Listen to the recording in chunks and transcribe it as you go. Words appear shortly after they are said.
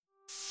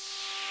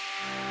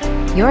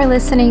You're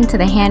listening to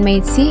the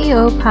Handmade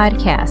CEO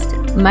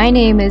podcast. My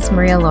name is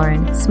Maria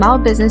Lauren, small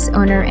business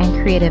owner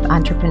and creative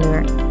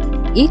entrepreneur.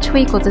 Each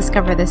week, we'll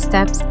discover the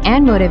steps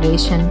and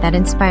motivation that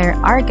inspire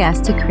our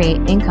guests to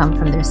create income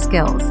from their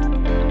skills.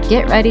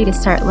 Get ready to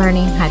start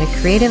learning how to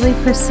creatively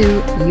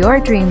pursue your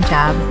dream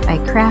job by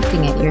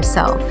crafting it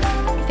yourself.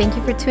 Thank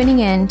you for tuning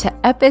in to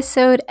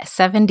episode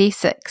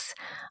 76.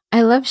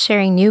 I love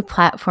sharing new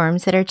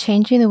platforms that are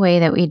changing the way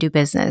that we do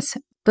business.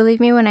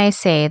 Believe me when I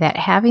say that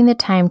having the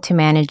time to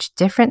manage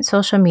different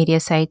social media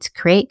sites,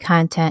 create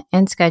content,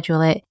 and schedule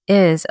it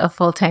is a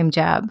full-time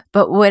job.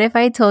 But what if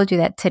I told you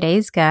that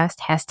today's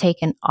guest has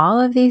taken all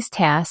of these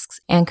tasks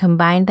and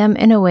combined them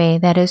in a way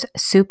that is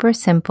super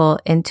simple,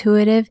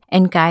 intuitive,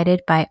 and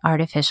guided by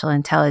artificial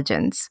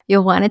intelligence?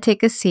 You'll want to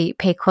take a seat,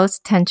 pay close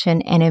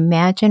attention, and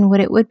imagine what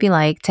it would be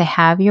like to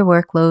have your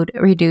workload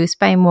reduced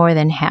by more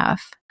than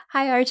half.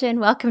 Hi, Arjun.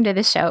 Welcome to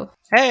the show.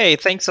 Hey,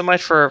 thanks so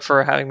much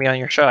for having me on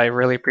your show. I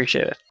really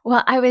appreciate it.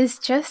 Well, I was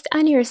just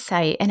on your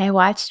site and I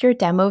watched your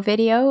demo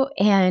video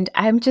and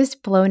I'm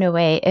just blown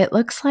away. It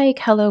looks like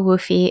Hello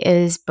Woofy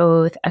is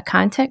both a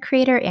content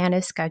creator and a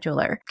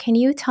scheduler. Can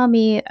you tell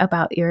me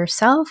about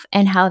yourself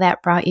and how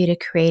that brought you to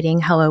creating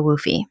Hello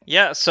Woofy?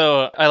 Yeah,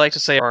 so I like to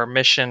say our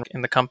mission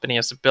in the company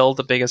is to build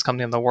the biggest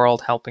company in the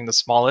world, helping the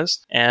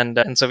smallest. And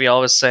so we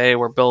always say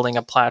we're building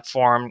a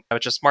platform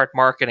which is smart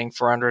marketing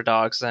for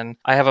underdogs. And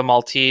I have a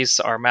Maltese.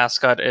 Our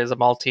mascot is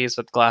a Maltese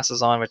with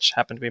glasses on, which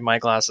happen to be my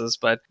glasses.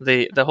 But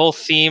the whole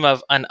theme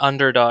of an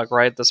underdog,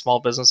 right? The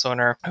small business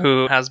owner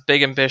who has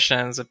big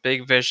ambitions, a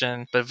big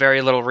vision, but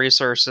very little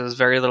resources,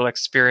 very little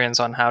experience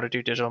on how to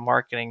do digital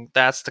marketing.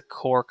 That's the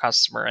core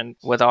customer. And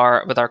with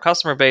our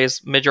customer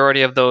base,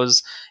 majority of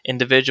those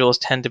individuals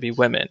tend to be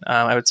women.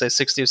 I would say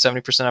 60 to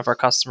 70% of our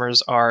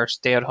customers are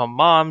stay-at-home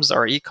moms,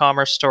 or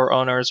e-commerce store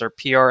owners, or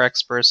PR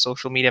experts,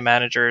 social media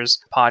managers,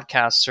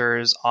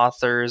 podcasters,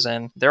 authors,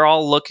 and they're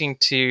all looking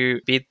to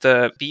beat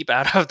the beep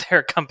out of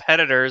their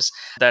competitors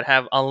that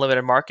have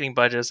unlimited marketing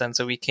budgets. And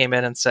so we came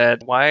in and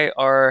said, why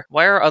are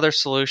other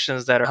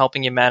solutions that are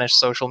helping you manage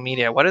social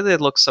media, why do they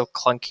look so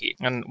clunky?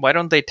 And why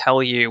don't they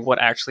tell you what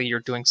actually you're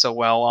doing so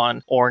well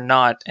on or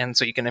not? And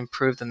so you can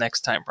improve the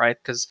next time, right?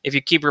 Because if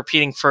you keep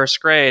repeating first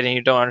grade and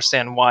you don't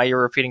understand why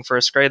you're repeating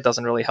first grade, it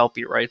doesn't really help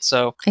you, right?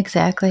 So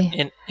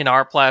exactly. In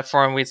our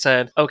platform, we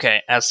said,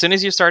 okay, as soon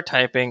as you start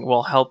typing,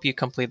 we'll help you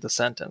complete the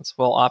sentence.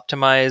 We'll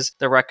optimize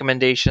the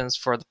recommendations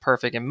for the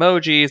perfect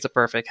emojis, the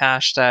perfect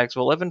hashtags.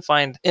 We'll even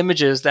find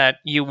images that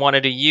you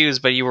wanted to use,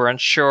 but you were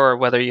unsure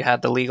whether you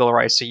had the legal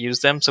rights to use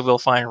them. So we'll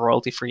find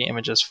royalty-free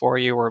images for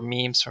you, or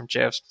memes from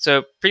GIFs.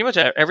 So pretty much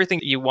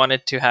everything you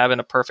wanted to have in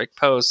a perfect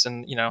post,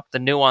 and the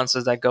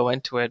nuances that go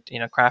into it,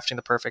 crafting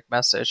the perfect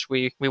message.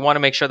 We want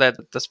to make sure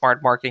that the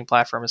smart marketing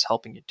platform is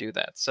helping you do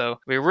that. So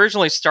we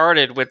originally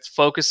started with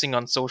focusing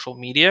on social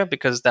media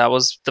because that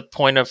was the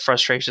point of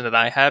frustration that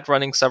I had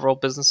running several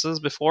businesses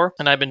before,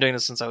 and I've been doing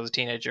this since I was a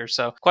teenager.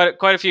 So quite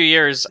a few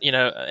years,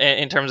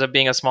 in terms of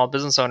being a small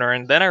business owner.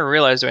 And then I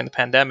realized during the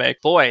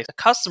pandemic, boy, the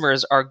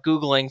customers are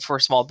Googling for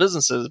small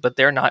businesses, but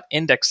they're not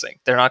indexing.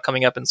 They're not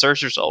coming up in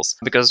search results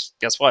because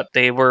guess what?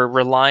 They were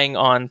relying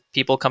on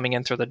people coming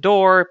in through the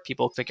door,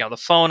 people picking up the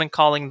phone and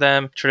calling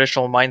them,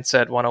 traditional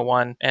mindset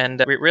 101.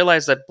 And we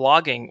realized that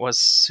blogging was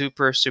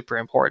super, super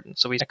important.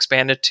 So we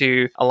expanded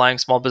to allowing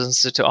small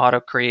businesses to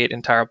auto-create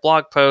entire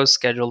blog posts,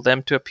 schedule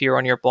them to appear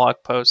on your blog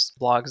posts,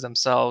 blogs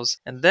themselves.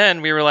 And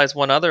then we realized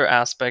one other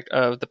aspect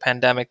of the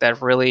pandemic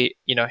that really,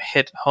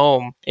 hit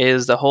home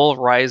is the whole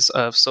rise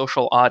of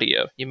social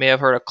audio. You may have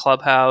heard of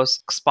Clubhouse.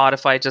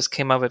 Spotify just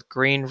came up with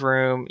Green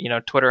Room.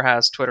 Twitter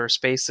has Twitter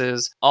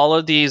Spaces. All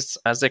of these,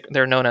 as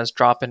they're known as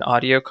drop-in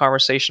audio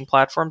conversation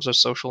platforms or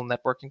social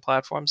networking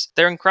platforms,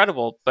 they're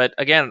incredible. But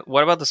again,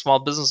 what about the small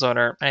business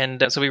owner?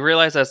 And so we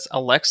realized that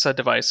Alexa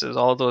devices,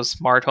 all of those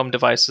smart home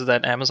devices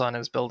that Amazon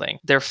is building,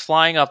 they're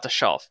flying off the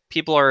shelf.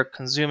 People are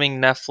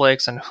consuming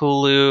Netflix and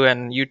Hulu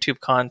and YouTube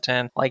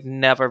content like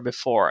never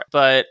before.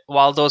 But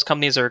while those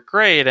companies are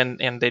great and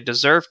they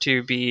deserve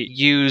to be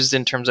used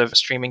in terms of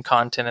streaming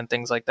content and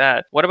things like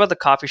that, what about the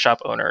coffee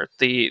shop owner,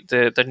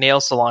 the nail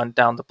salon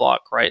down the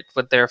block, right?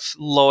 With their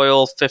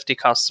loyal 50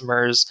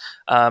 customers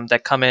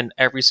that come in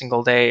every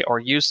single day or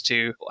used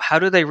to, how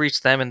do they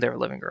reach them in their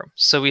living room?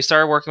 So we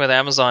started working with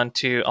Amazon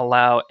to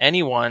allow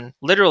anyone,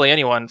 literally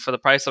anyone, for the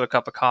price of a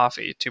cup of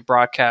coffee to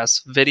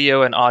broadcast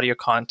video and audio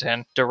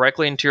content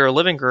directly into your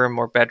living room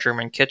or bedroom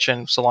and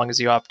kitchen, so long as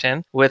you opt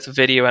in, with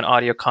video and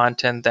audio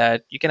content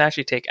that you can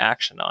actually take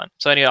action on.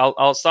 So anyway,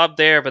 I'll stop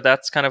there, but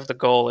that's kind of the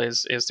goal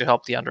is to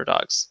help the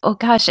underdogs. Oh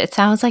gosh, it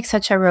sounds like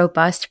such a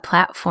robust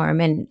platform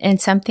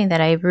and something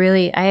that I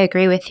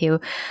agree with you.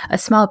 A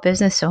small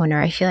business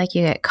owner, I feel like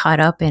you get caught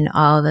up in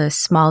all the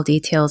small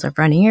details of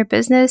running your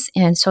business,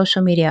 and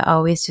social media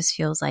always just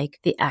feels like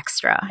the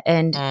extra.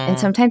 And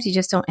sometimes you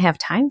just don't have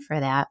time for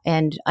that.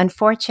 And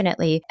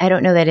unfortunately, I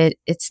don't know that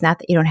it's not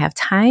that you don't have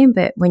time,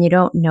 but when you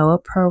don't know a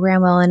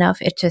program well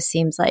enough, it just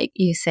seems like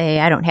you say,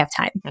 I don't have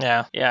time.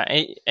 Yeah.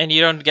 And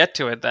you don't get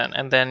to it then.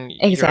 And then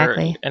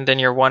exactly.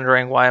 You're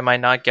wondering, why am I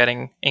not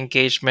getting engaged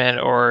engagement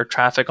or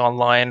traffic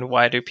online?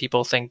 Why do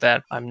people think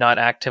that I'm not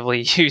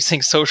actively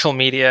using social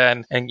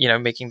media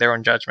and making their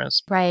own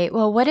judgments? Right.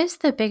 Well, what is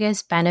the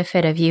biggest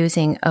benefit of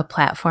using a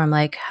platform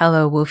like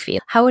Hello Woofy?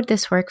 How would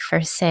this work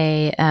for,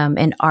 say,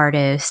 an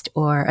artist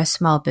or a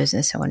small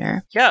business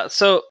owner? Yeah,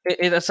 so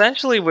it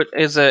essentially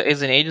is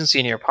an agency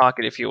in your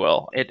pocket, if you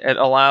will. It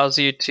allows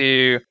you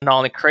to not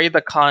only create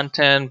the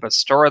content, but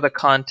store the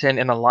content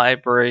in a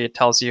library. It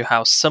tells you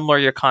how similar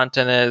your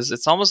content is.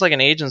 It's almost like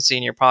an agency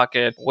in your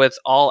pocket with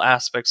all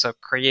aspects of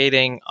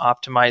creating,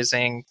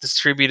 optimizing,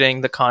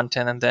 distributing the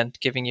content, and then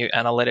giving you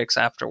analytics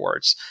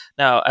afterwards.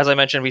 Now, as I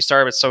mentioned, we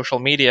started with social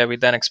media. We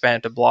then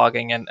expanded to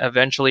blogging, and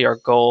eventually our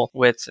goal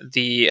with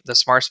the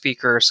smart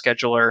speaker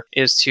scheduler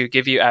is to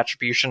give you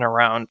attribution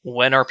around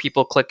when are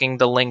people clicking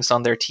the links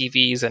on their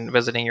TVs and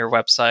visiting your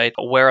website,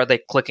 where are they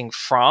clicking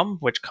from,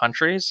 which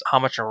countries, how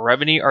much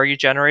revenue are you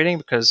generating,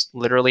 because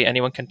literally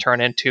anyone can turn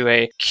into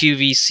a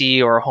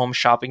QVC or a home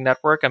shopping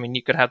network. I mean,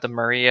 you could have the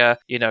Maria,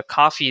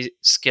 coffee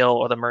skill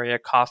or the Maria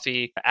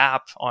coffee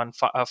app on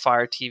a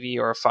Fire TV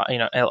or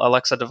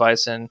Alexa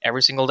device, and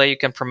every single day you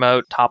can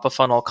promote top of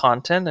funnel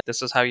content.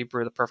 This is how you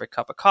brew the perfect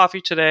cup of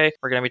coffee today.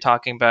 We're going to be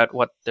talking about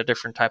what the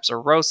different types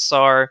of roasts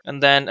are,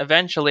 and then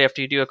eventually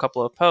after you do a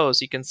couple of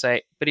posts, you can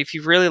say, but if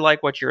you really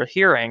like what you're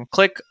hearing,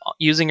 click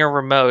using your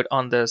remote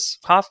on this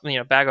coffee,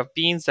 bag of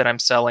beans that I'm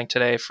selling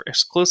today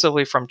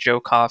exclusively from Joe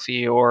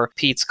Coffee or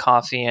Pete's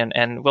Coffee,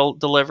 and we'll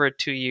deliver it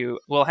to you.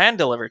 We'll hand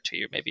deliver it to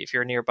you, maybe if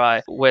you're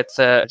nearby, with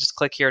just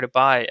click here to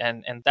buy.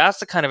 And that's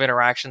the kind of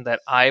interaction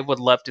that I would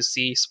love to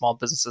see small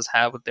businesses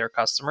have with their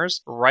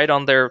customers, right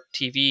on their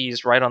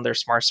TVs, right on their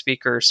smart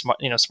speakers,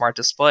 smart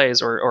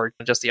displays, or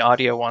just the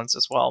audio ones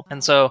as well.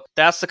 And so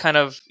that's the kind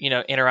of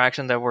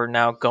interaction that we're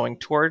now going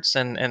towards.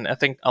 And I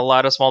think a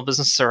lot of small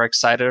businesses are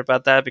excited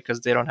about that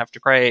because they don't have to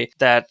pray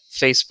that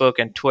Facebook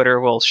and Twitter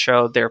will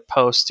show their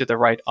posts to the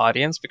right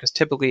audience, because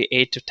typically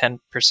 8 to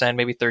 10%,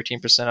 maybe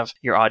 13% of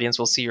your audience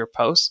will see your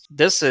post.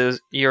 This is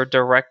your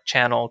direct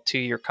channel to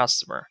your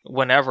customer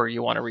whenever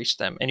you want to reach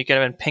them. And you can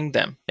even ping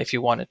them if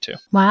you wanted to.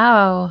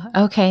 Wow.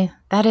 Okay.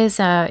 That is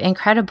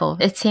incredible.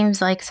 It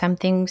seems like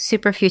something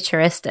super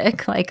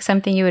futuristic, like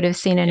something you would have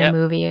seen in a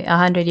movie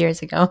 100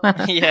 years ago.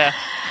 Yeah.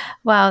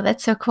 Wow,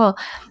 that's so cool.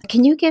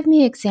 Can you give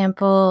me an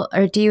example,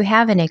 or do you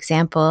have an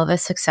example of a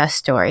success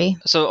story?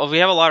 So we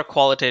have a lot of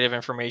qualitative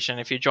information.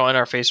 If you join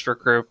our Facebook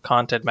group,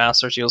 Content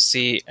Masters, you'll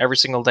see every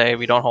single day,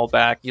 we don't hold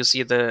back. You'll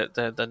see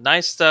the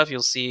nice stuff.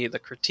 You'll see the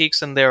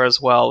critiques in there as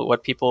well,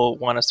 what people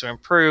want us to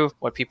improve,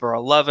 what people are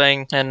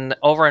loving. And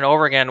over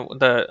again,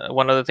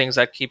 one of the things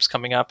that keeps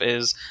coming up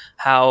is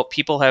how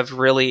people have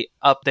really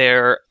upped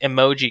their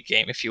emoji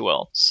game, if you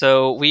will.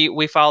 So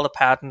we filed a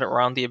patent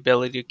around the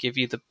ability to give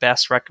you the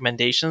best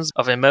recommendations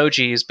of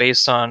emojis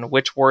based on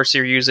which words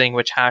you're using,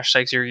 which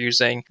hashtags you're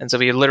using. And so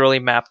we literally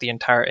mapped the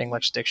entire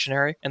English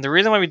dictionary. And the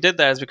reason why we did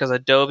that is because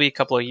Adobe a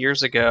couple of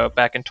years ago,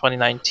 back in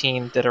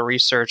 2019, did a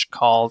research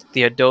called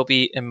the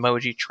Adobe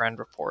Emoji Trend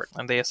Report.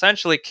 And they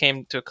essentially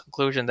came to a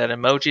conclusion that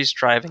emojis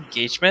drive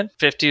engagement,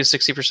 50 to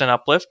 60%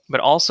 uplift, but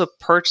also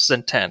purchase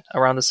intent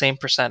around the same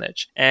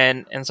percentage.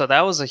 And so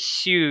that was a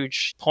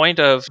huge point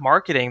of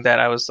marketing that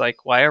I was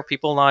like, why are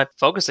people not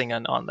focusing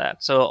on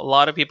that? So a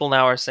lot of people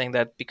now are saying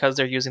that because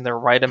they're using the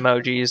right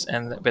emojis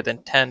and with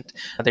intent,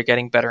 they're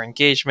getting better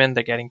engagement,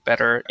 they're getting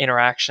better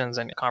interactions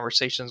and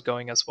conversations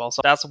going as well.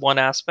 So that's one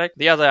aspect.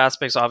 The other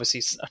aspect is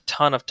obviously a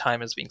ton of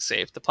time is being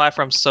saved. The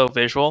platform's so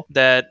visual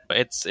that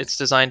it's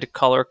designed to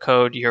color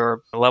code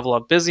your level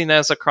of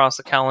busyness across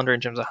the calendar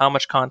in terms of how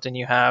much content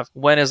you have.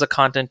 When is the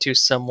content too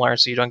similar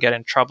so you don't get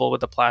in trouble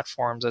with the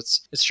platforms?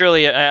 It's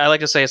really, I like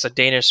to say, it's a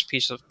Danish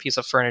piece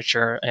of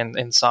furniture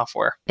in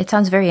software. It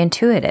sounds very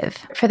intuitive.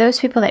 For those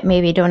people that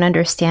maybe don't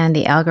understand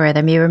the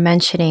algorithm, you were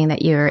mentioning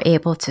that you're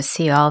able to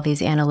see all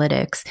these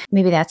analytics.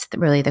 Maybe that's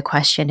really the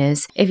question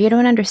is, if you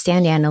don't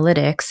understand the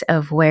analytics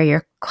of where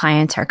your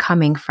clients are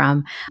coming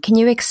from, can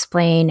you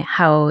explain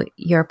how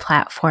your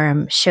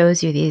platform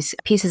shows you these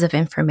pieces of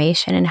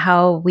information and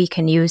how we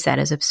can use that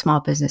as a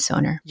small business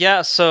owner?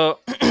 Yeah, so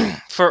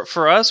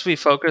for us, we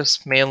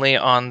focus mainly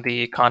on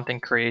the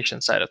content creation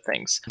side of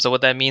things. So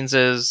what that means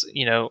is,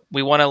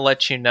 we want to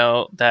let you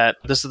know that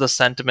this is the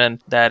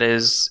sentiment that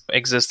is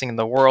existing in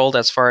the world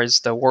as far as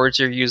the words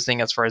you're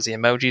using, as far as the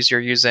emojis you're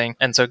using.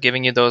 And so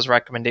giving you those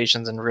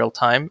recommendations in real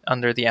time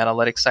under the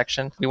analytics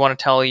section. We want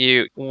to tell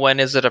you when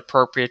is it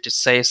appropriate to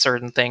say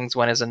certain things,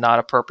 when is it not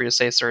appropriate to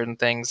say certain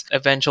things.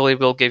 Eventually,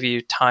 we'll give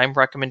you time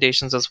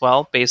recommendations as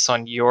well based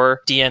on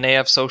your DNA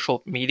of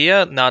social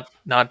media,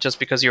 not just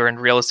because you're in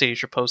real estate, you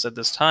should post at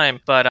this time,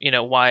 but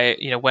why,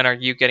 when are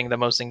you getting the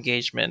most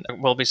engagement?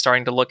 We'll be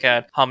starting to look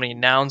at how many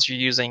nouns you're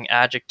using,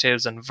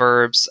 adjectives and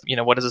verbs,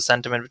 what is the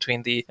sentiment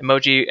between the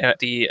emoji,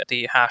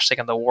 the hashtag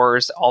and the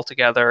words all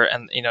together,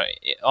 and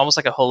almost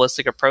like a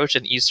holistic approach,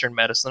 an Eastern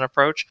medicine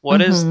approach.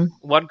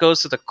 What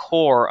goes to the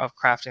core of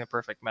crafting a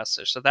perfect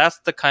message? So that's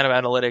the kind of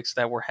analytics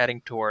that we're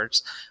heading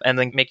towards, and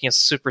then making it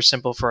super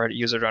simple for a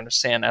user to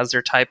understand. As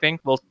they're typing,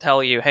 we'll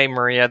tell you, hey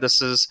Maria,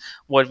 this is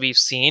what we've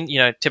seen.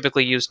 Typically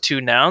typically use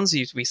 2 nouns.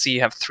 We see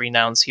you have 3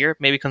 nouns here.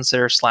 Maybe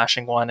consider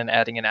slashing one and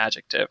adding an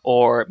adjective,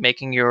 or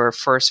making your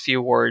first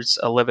few words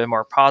a little bit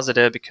more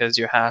positive because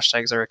your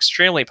hashtags are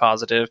extremely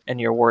positive and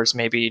your words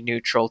may be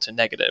neutral to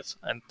negative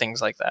and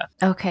things like that.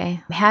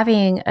 Okay.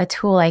 Having a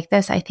tool like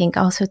this, I think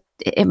also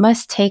it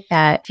must take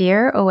that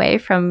fear away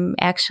from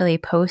actually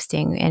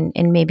posting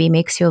and maybe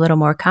makes you a little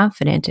more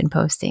confident in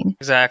posting.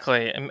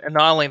 Exactly. And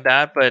not only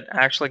that, but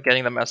actually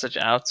getting the message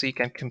out so you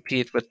can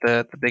compete with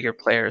the bigger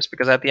players.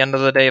 Because at the end of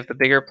the day, if the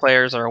bigger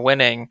players are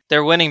winning,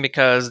 they're winning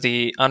because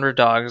the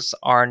underdogs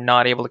are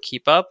not able to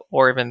keep up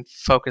or even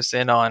focus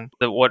in on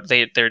what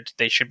they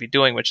should be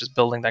doing, which is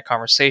building that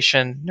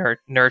conversation,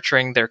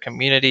 nurturing their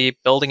community,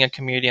 building a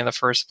community in the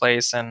first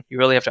place. And you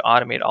really have to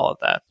automate all of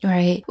that.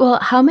 Right. Well,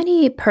 how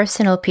many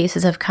personal pieces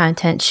of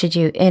content should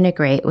you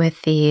integrate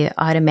with the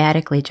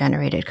automatically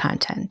generated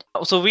content?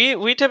 So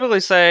we typically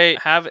say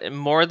have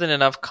more than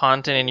enough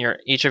content in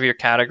each of your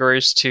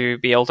categories to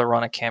be able to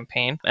run a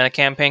campaign. And a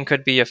campaign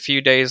could be a few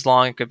days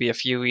long, it could be a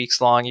few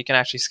weeks long. You can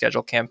actually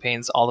schedule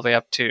campaigns all the way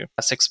up to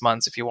 6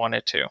 months if you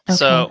wanted to. Okay.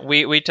 So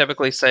we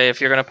typically say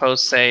if you're going to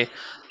post, say,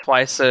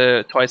 twice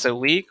a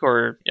week,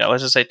 or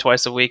let's just say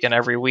twice a week and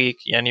every week,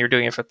 and you're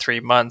doing it for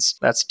 3 months,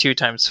 that's 2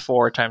 times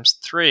 4 times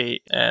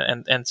 3,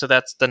 and so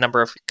that's the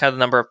number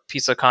of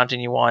pieces of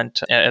content you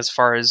want, as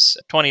far as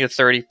 20 to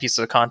 30 pieces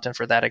of content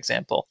for that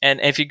example. And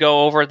if you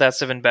go over,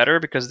 that's even better,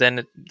 because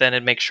then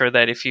it makes sure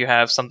that if you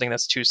have something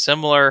that's too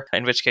similar,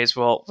 in which case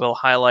we'll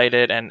highlight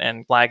it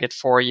and flag it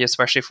for you,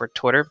 especially for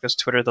Twitter, because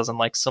Twitter doesn't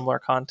like similar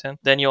content.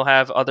 Then you'll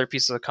have other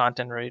pieces of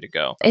content ready to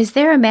go. Is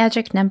there a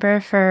magic number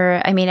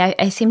for,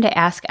 I seem to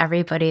ask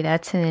everybody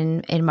that's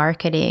in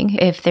marketing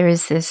if there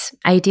is this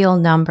ideal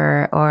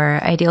number or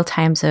ideal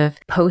times of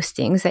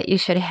postings that you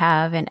should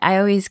have, and I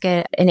always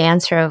get an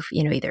answer of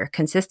either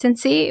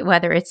consistency,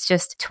 whether it's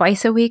just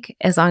twice a week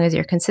as long as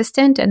you're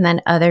consistent, and then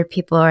other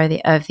people are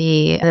of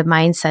the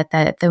mindset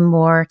that the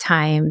more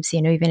times,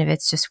 even if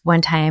it's just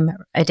 1 time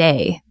a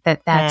day,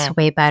 that's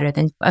way better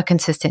than a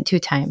consistent 2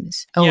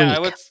 times a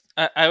week.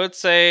 I would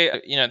say,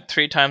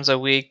 3 times a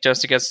week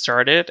just to get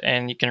started,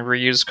 and you can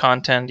reuse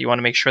content. You want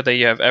to make sure that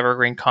you have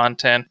evergreen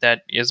content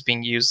that is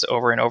being used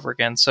over and over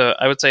again. So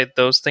I would say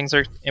those things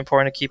are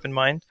important to keep in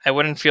mind. I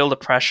wouldn't feel the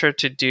pressure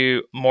to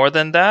do more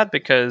than that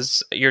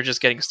because you're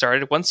just getting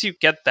started. Once you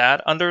get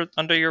that under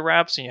your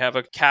wraps and you have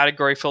a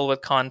category filled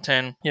with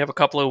content, you have a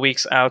couple of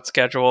weeks out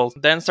scheduled,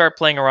 then start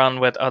playing around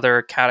with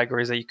other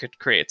categories that you could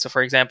create. So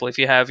for example, if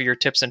you have your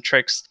tips and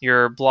tricks,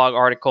 your blog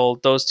article,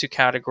 those 2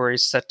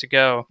 categories set to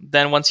go,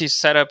 then once you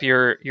set up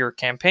your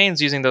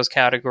campaigns using those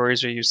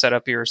categories, or you set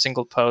up your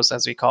single post,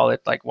 as we call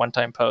it, like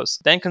one-time posts,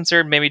 then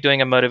consider maybe doing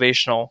a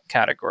motivational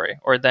category,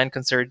 or then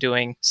consider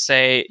doing,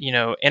 say,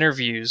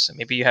 interviews.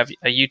 Maybe you have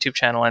a YouTube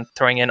channel and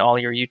throwing in all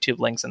your YouTube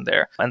links in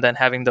there, and then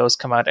having those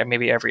come out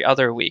maybe every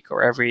other week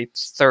or every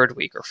 3rd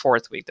week or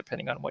 4th week,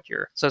 depending on what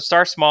so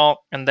start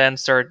small and then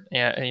start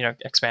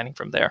expanding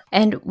from there.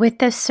 And with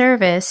this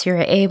service, you're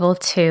able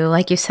to,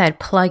 like you said,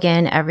 plug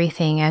in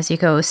everything as you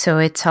go. So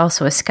it's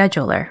also a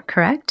scheduler,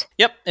 correct?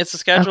 Yep, it's a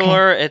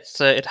scheduler.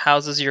 Okay. It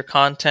houses your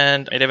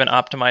content. It even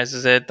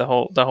optimizes it, the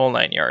whole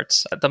 9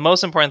 yards. The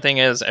most important thing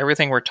is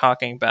everything we're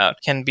talking about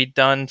can be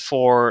done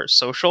for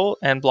social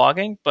and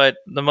blogging, but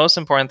the most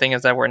important thing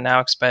is that we're now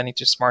expanding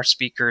to smart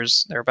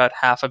speakers. There are about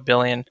 500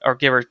 million, or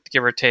give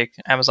or take,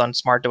 Amazon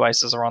smart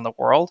devices around the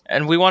world,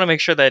 and we want to make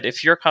sure that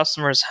if your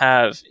customers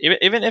have,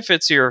 even if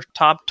it's your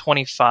top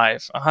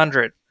 25,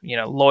 100,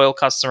 loyal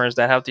customers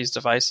that have these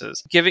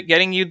devices,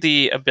 getting you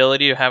the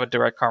ability to have a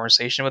direct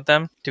conversation with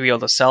them, to be able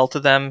to sell to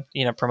them,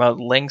 promote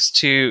links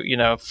to,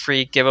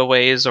 free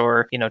giveaways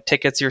or,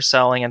 tickets you're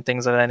selling and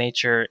things of that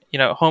nature.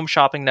 Home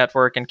Shopping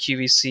Network and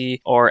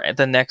QVC, or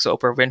the next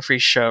Oprah Winfrey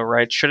show,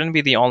 right, shouldn't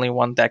be the only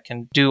one that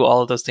can do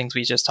all of those things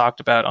we just talked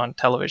about on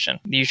television.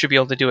 You should be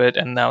able to do it.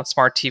 And now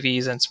smart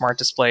TVs and smart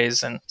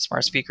displays and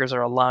smart speakers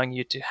are allowing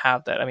you to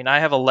have that. I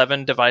have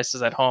 11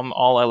 devices at home,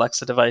 all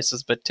Alexa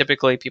devices, but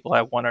typically people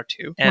have 1 or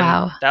 2. And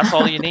wow. That's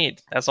all you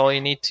need. That's all you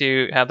need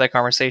to have that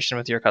conversation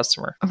with your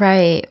customer.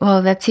 Right.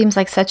 Well, that seems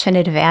like such an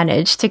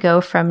advantage to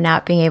go from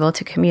not being able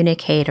to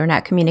communicate or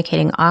not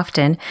communicating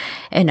often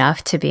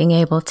enough to being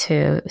able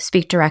to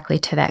speak directly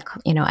to that,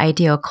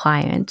 ideal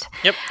client.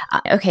 Yep.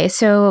 Okay.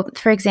 So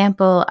for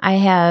example, I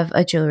have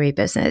a jewelry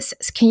business.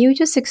 Can you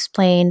just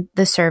explain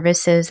the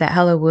services that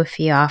Hello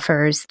Woofy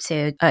offers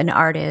to an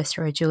artist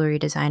or a jewelry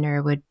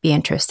designer would be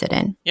interested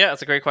in? Yeah,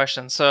 that's a great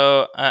question.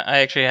 So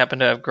I actually happen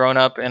to have grown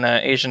up in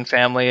an Asian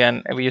family,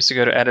 and we used to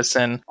go to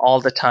Edison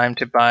all the time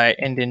to buy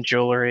Indian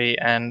jewelry,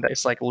 and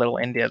it's like little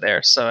India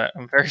there. So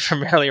I'm very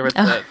familiar with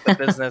the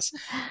business.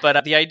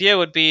 But the idea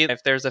would be,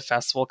 if there's a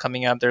festival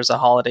coming up, there's a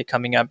holiday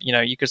coming up,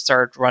 you could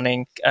start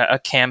running a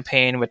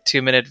campaign with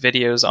 2-minute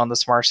videos on the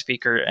smart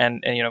speaker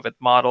and with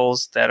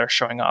models that are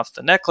showing off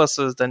the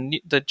necklaces,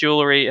 the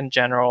jewelry in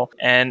general.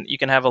 And you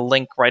can have a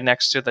link right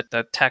next to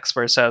the text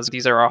where it says,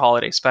 these are our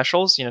holiday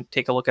specials.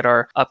 Take a look at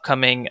our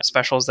upcoming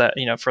specials that,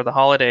 for the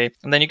holiday.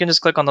 And then you can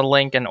just click on the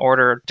link and order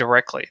order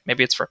directly.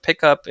 Maybe it's for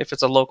pickup if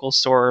it's a local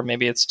store.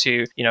 Maybe it's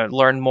to,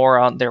 learn more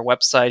on their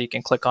website. You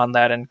can click on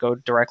that and go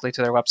directly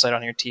to their website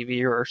on your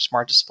TV or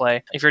smart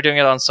display. If you're doing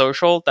it on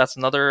social, that's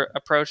another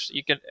approach.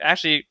 You could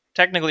actually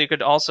technically, you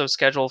could also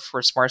schedule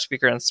for smart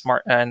speaker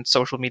and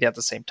social media at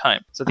the same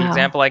time. So the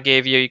example I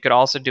gave you, you could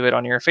also do it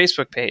on your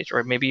Facebook page,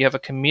 or maybe you have a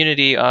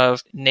community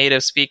of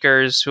native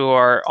speakers who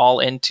are all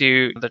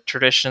into the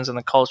traditions and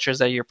the cultures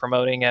that you're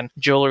promoting, and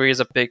jewelry is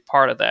a big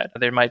part of that.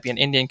 There might be an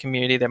Indian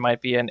community, there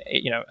might be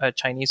a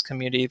Chinese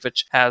community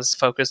which has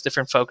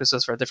different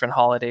focuses for different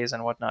holidays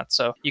and whatnot.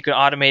 So you can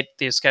automate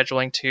the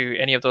scheduling to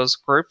any of those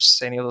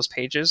groups, any of those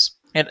pages.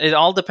 And it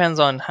all depends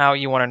on how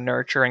you want to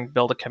nurture and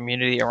build a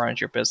community around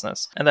your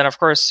business. And then, of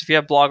course, if you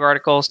have blog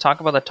articles,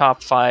 talk about the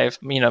top 5,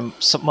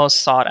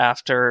 most sought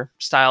after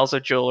styles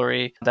of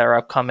jewelry that are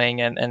upcoming.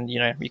 And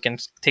you can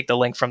take the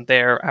link from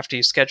there after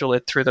you schedule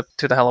it to the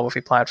Hello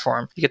Woofy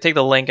platform. You can take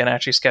the link and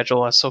actually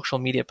schedule a social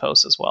media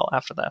post as well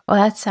after that.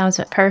 Well, that sounds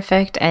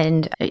perfect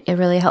and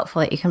really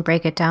helpful that you can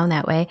break it down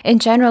that way. In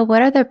general,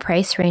 what are the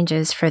price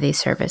ranges for these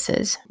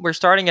services? We're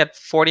starting at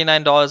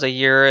 $49 a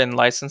year in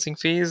licensing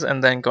fees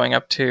and then going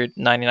up to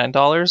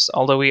 $99,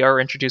 although we are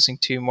introducing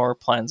 2 more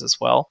plans as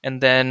well.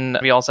 And then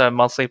we also have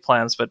monthly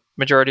plans, but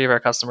majority of our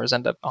customers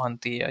end up on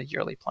the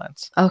yearly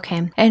plans.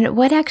 Okay. And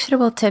what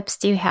actionable tips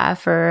do you have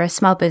for a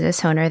small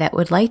business owner that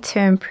would like to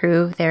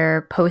improve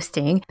their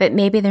posting, but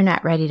maybe they're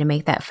not ready to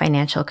make that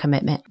financial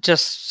commitment?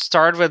 Just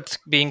start with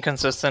being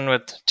consistent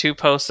with 2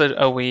 posts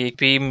a week,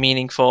 be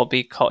meaningful,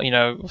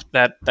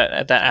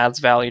 that adds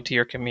value to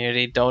your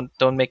community. Don't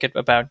make it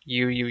about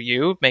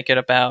you. Make it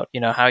about,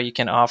 how you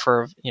can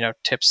offer,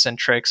 tips and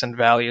tricks and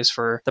values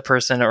for the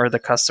person or the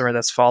customer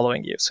that's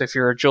following you. So if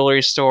you're a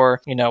jewelry store,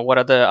 what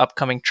are the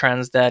upcoming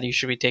trends that you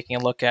should be taking a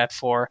look at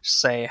for,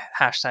 say,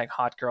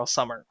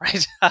 #HotGirlSummer,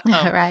 right?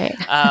 Right.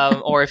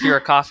 Or if you're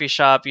a coffee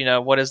shop,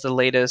 what is the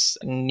latest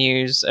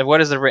news? What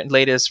is the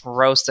latest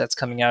roast that's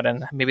coming out?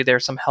 And maybe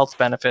there's some health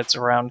benefits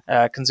around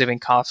consuming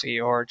coffee,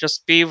 or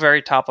just be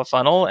very top of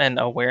funnel and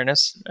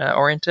awareness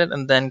oriented,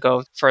 and then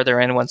go further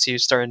in once you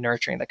start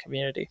nurturing the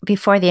community.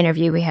 Before the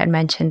interview, we had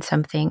mentioned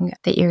something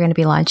that you're going to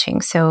be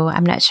launching. So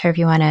I'm not sure if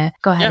you want to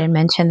go ahead and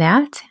mention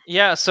that.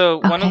 Yeah.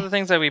 So one of the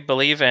things that we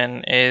believe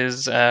in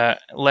is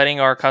letting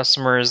our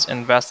customers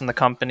invest in the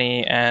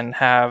company and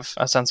have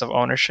a sense of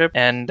ownership.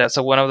 And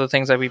so one of the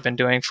things that we've been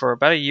doing for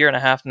about 1.5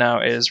 years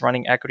now is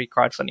running equity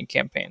crowdfunding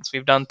campaigns.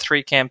 We've done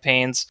 3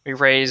 campaigns. We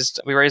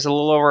raised a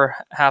little over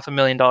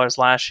 $500,000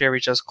 last year. We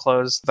just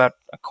closed about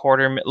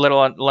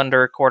little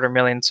under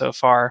 $250,000 so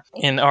far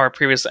in our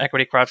previous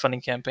equity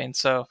crowdfunding campaign.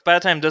 So by the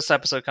time this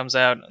episode comes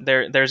out,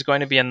 there's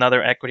going to be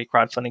another equity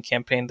crowdfunding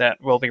campaign that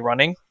we'll be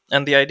running.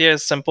 And the idea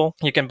is simple.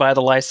 You can buy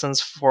the license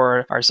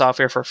for our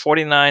software for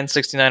 $49,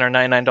 $69, or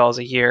 $99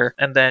 a year.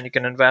 And then you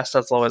can invest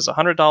as low as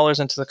 $100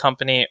 into the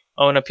company,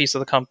 own a piece of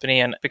the company,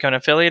 and become an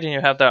affiliate. And you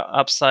have the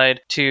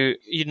upside to,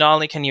 not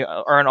only can you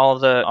earn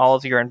all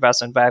of your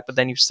investment back, but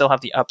then you still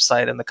have the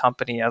upside in the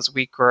company. As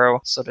we grow,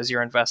 so does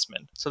your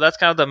investment. So that's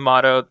kind of the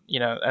motto,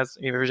 as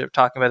we were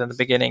talking about in the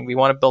beginning. We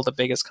want to build the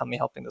biggest company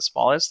helping the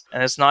smallest.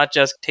 And it's not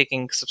just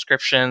taking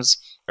subscriptions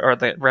or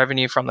the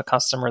revenue from the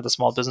customer, the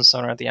small business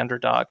owner, the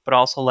underdog, but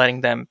also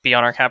letting them be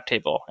on our cap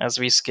table. As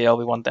we scale,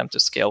 we want them to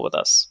scale with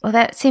us. Well,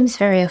 that seems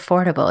very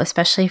affordable,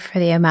 especially for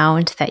the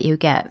amount that you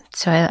get.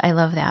 So I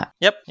love that.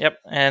 Yep.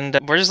 And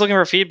we're just looking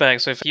for feedback.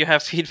 So if you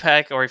have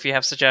feedback or if you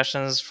have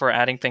suggestions for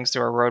adding things to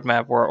our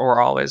roadmap,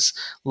 we're always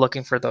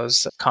looking for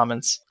those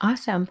comments.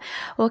 Awesome.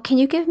 Well, can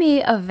you give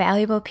me a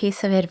valuable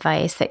piece of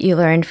advice that you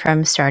learned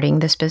from starting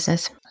this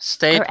business?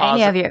 Stay or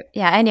positive.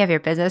 Any of your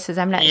businesses.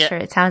 I'm not sure.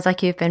 It sounds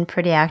like you've been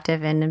pretty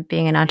active in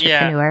being an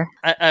entrepreneur.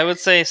 Yeah, I would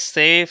say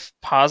stay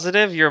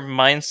positive. Your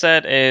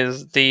mindset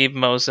is the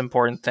most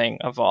important thing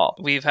of all.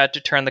 We've had to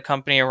turn the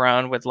company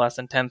around with less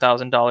than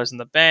 $10,000 in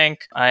the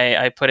bank.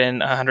 I put in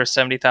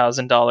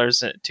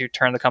 $170,000 to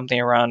turn the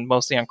company around,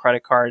 mostly on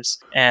credit cards.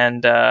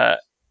 And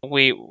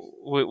we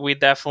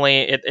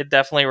definitely, it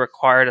definitely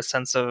required a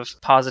sense of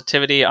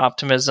positivity,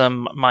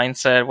 optimism,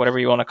 mindset, whatever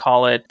you want to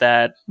call it,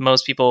 that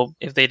most people,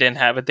 if they didn't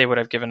have it, they would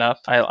have given up.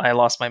 I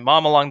lost my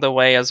mom along the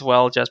way as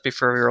well, just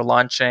before we were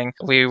launching.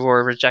 We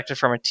were rejected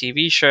from a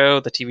TV show.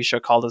 The TV show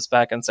called us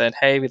back and said,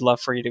 hey, we'd love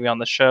for you to be on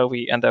the show.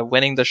 We ended up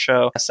winning the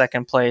show,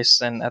 second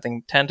place, and I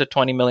think 10 to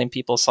 20 million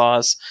people saw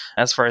us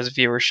as far as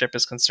viewership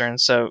is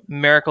concerned. So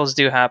miracles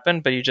do happen,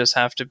 but you just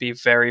have to be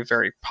very,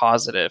 very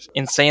positive,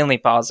 insanely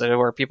positive,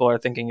 where people are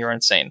thinking you're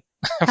insane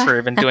for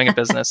even doing a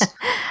business.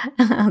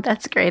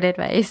 That's great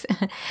advice.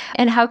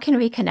 And how can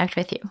we connect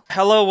with you?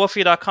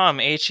 HelloWoofy.com,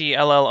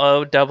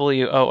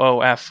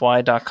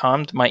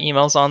 HelloWoofy.com. My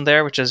email's on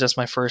there, which is just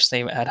my first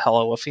name at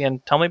HelloWoofy.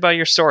 And tell me about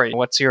your story.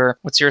 What's your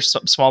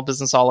small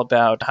business all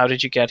about? How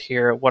did you get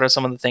here? What are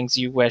some of the things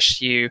you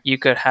wish you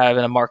could have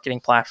in a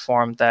marketing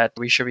platform that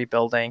we should be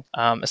building,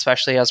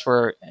 especially as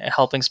we're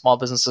helping small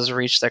businesses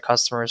reach their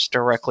customers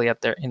directly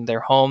in their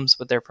homes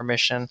with their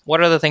permission?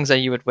 What are the things that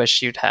you would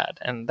wish you'd had?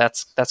 And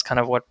that's kind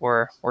of what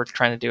we're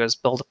trying to do, is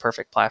build a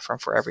perfect platform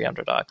for every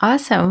underdog.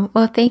 Awesome.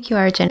 Well, thank you,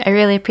 Arjun. I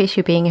really appreciate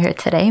you being here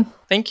today.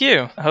 Thank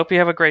you. I hope you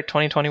have a great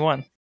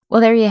 2021.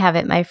 Well, there you have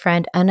it, my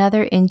friend.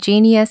 Another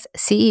ingenious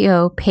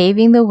CEO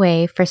paving the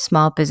way for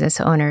small business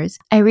owners.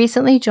 I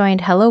recently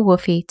joined Hello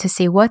Woofy to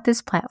see what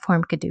this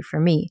platform could do for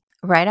me.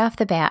 Right off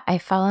the bat, I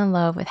fell in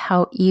love with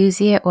how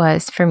easy it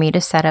was for me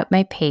to set up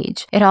my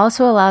page. It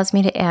also allows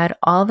me to add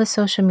all the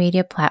social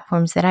media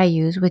platforms that I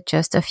use with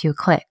just a few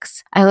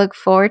clicks. I look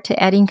forward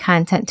to adding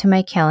content to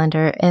my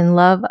calendar and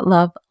love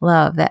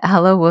that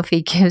Hello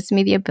Woofy gives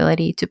me the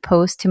ability to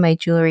post to my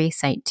jewelry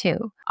site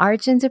too.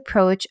 Arjun's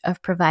approach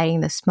of providing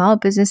the small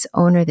business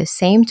owner the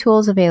same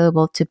tools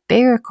available to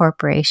bigger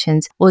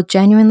corporations will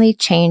genuinely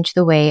change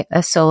the way a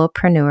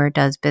solopreneur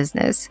does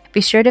business. Be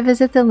sure to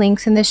visit the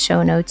links in the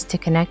show notes to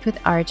connect with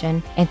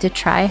Arjun and to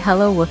try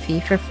Hello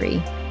Woofy for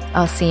free.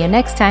 I'll see you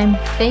next time.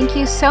 Thank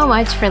you so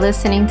much for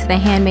listening to the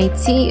Handmade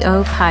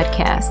CEO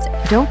podcast.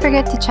 Don't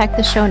forget to check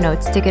the show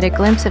notes to get a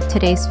glimpse of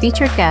today's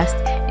featured guest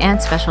and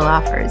special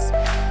offers.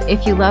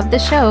 If you love the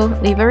show,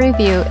 leave a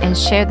review and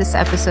share this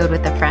episode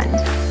with a friend.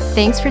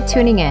 Thanks for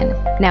tuning in.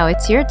 Now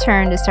it's your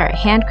turn to start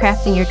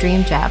handcrafting your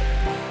dream job.